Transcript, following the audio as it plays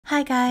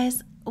Hi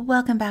guys,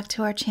 welcome back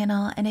to our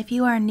channel, and if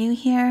you are new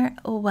here,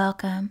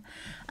 welcome.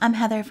 I'm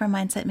Heather from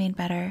Mindset Made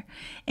Better.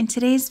 In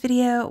today's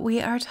video, we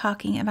are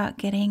talking about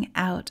getting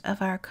out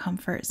of our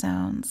comfort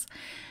zones.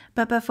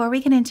 But before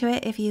we get into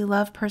it, if you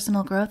love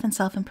personal growth and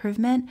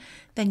self-improvement,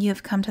 then you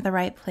have come to the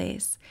right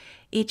place.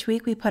 Each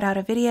week we put out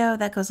a video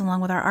that goes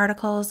along with our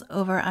articles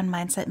over on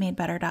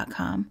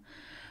mindsetmadebetter.com.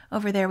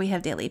 Over there we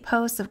have daily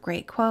posts of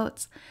great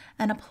quotes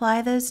and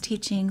apply those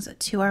teachings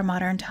to our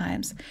modern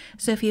times.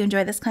 So if you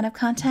enjoy this kind of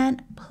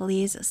content,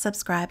 please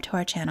subscribe to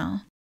our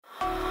channel.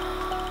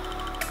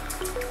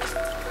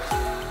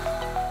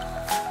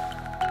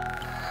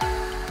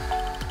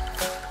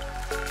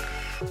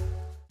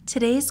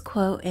 Today's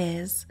quote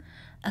is,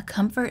 "A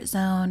comfort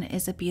zone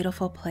is a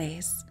beautiful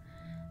place,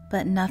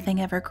 but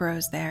nothing ever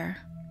grows there."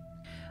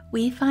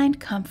 We find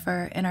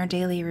comfort in our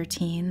daily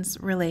routines,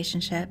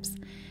 relationships,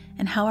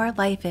 and how our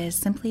life is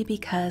simply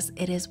because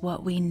it is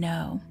what we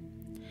know.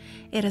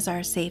 It is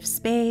our safe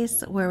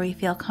space where we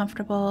feel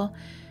comfortable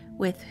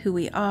with who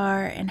we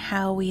are and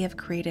how we have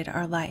created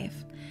our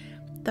life.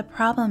 The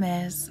problem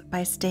is,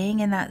 by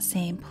staying in that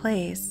same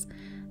place,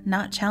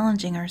 not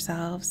challenging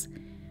ourselves,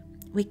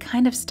 we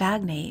kind of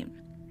stagnate.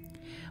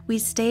 We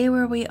stay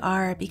where we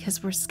are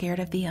because we're scared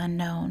of the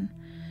unknown,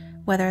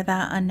 whether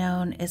that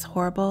unknown is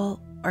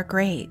horrible or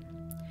great.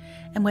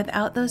 And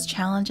without those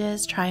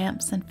challenges,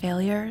 triumphs, and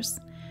failures,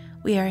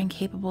 we are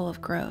incapable of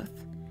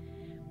growth.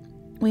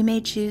 We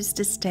may choose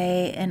to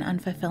stay in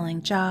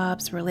unfulfilling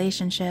jobs,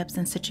 relationships,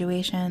 and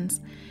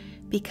situations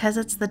because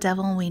it's the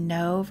devil we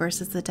know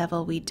versus the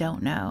devil we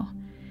don't know.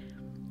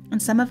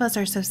 And some of us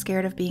are so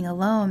scared of being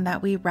alone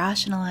that we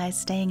rationalize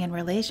staying in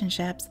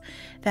relationships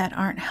that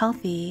aren't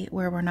healthy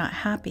where we're not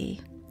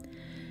happy.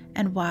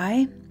 And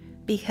why?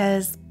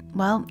 Because,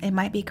 well, it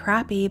might be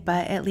crappy,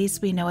 but at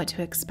least we know what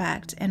to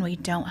expect and we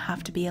don't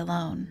have to be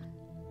alone.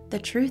 The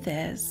truth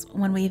is,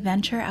 when we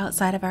venture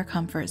outside of our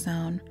comfort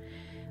zone,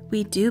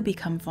 we do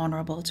become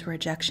vulnerable to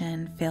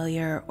rejection,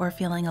 failure, or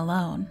feeling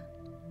alone.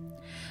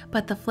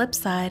 But the flip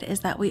side is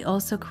that we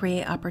also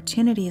create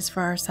opportunities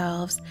for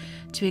ourselves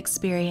to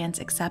experience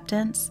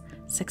acceptance,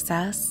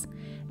 success,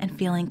 and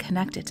feeling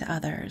connected to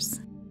others.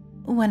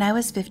 When I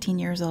was 15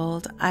 years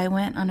old, I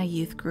went on a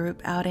youth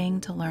group outing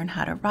to learn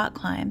how to rock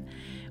climb,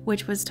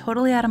 which was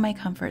totally out of my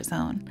comfort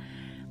zone.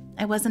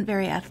 I wasn't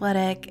very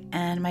athletic,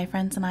 and my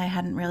friends and I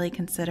hadn't really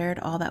considered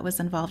all that was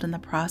involved in the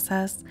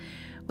process.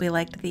 We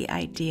liked the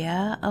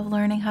idea of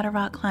learning how to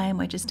rock climb.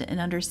 We just didn't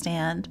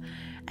understand,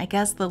 I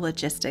guess, the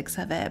logistics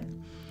of it.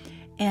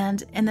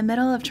 And in the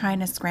middle of trying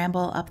to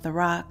scramble up the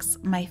rocks,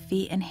 my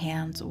feet and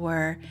hands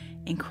were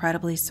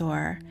incredibly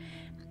sore,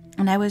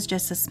 and I was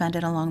just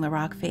suspended along the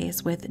rock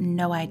face with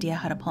no idea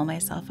how to pull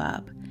myself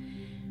up.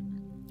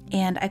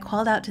 And I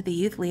called out to the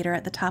youth leader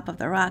at the top of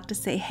the rock to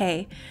say,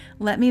 "Hey,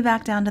 let me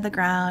back down to the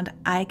ground.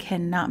 I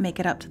cannot make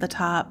it up to the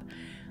top."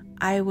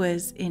 I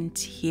was in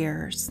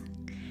tears.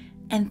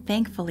 And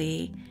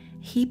thankfully,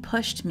 he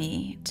pushed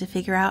me to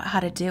figure out how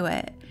to do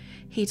it.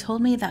 He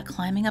told me that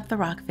climbing up the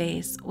rock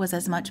face was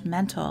as much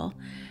mental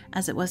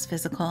as it was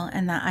physical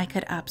and that I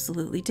could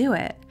absolutely do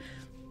it.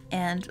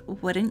 And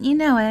wouldn't you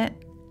know it,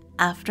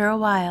 after a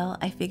while,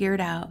 I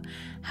figured out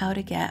how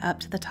to get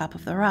up to the top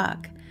of the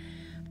rock.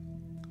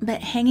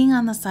 But hanging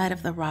on the side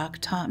of the rock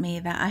taught me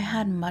that I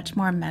had much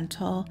more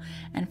mental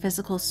and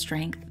physical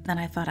strength than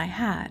I thought I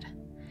had.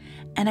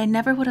 And I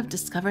never would have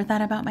discovered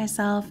that about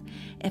myself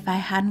if I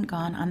hadn't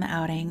gone on the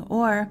outing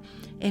or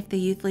if the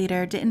youth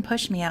leader didn't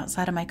push me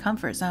outside of my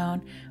comfort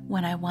zone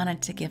when I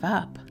wanted to give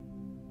up.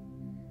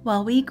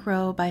 While we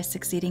grow by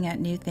succeeding at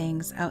new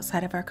things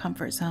outside of our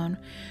comfort zone,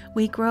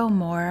 we grow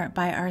more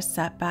by our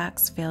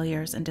setbacks,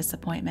 failures, and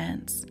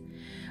disappointments.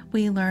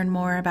 We learn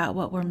more about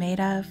what we're made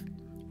of,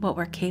 what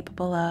we're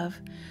capable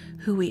of,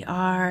 who we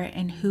are,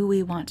 and who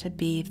we want to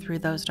be through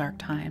those dark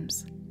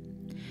times.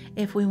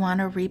 If we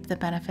want to reap the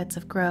benefits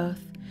of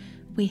growth,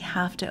 we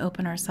have to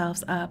open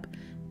ourselves up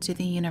to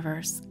the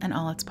universe and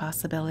all its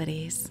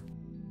possibilities.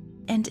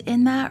 And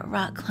in that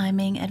rock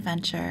climbing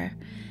adventure,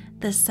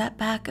 the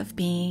setback of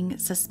being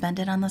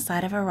suspended on the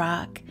side of a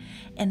rock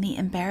and the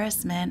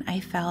embarrassment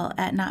I felt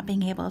at not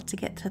being able to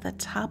get to the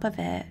top of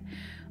it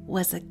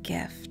was a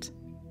gift.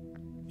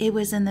 It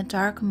was in the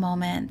dark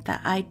moment that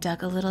I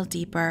dug a little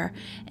deeper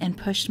and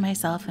pushed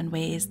myself in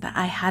ways that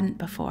I hadn't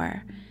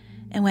before.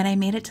 And when I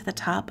made it to the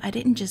top, I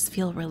didn't just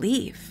feel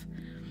relief.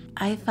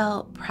 I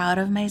felt proud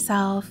of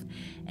myself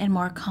and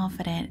more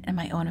confident in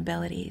my own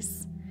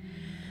abilities.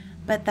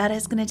 But that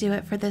is going to do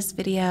it for this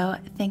video.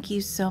 Thank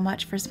you so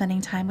much for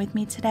spending time with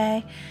me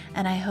today,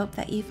 and I hope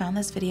that you found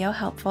this video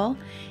helpful.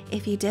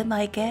 If you did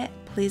like it,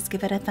 please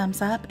give it a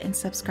thumbs up and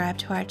subscribe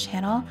to our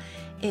channel.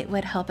 It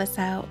would help us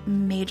out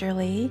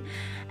majorly.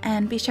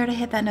 And be sure to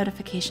hit that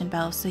notification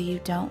bell so you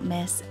don't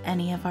miss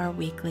any of our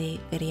weekly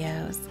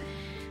videos.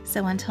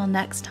 So until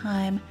next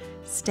time,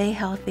 stay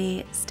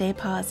healthy, stay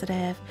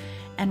positive,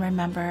 and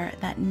remember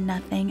that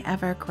nothing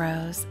ever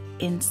grows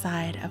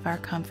inside of our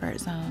comfort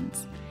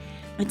zones.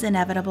 It's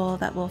inevitable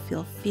that we'll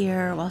feel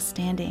fear while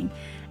standing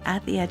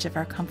at the edge of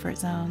our comfort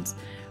zones,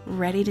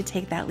 ready to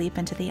take that leap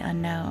into the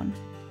unknown.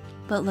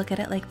 But look at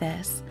it like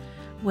this.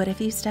 What if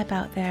you step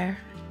out there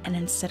and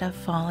instead of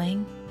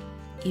falling,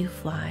 you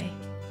fly?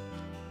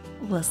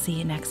 We'll see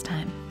you next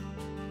time.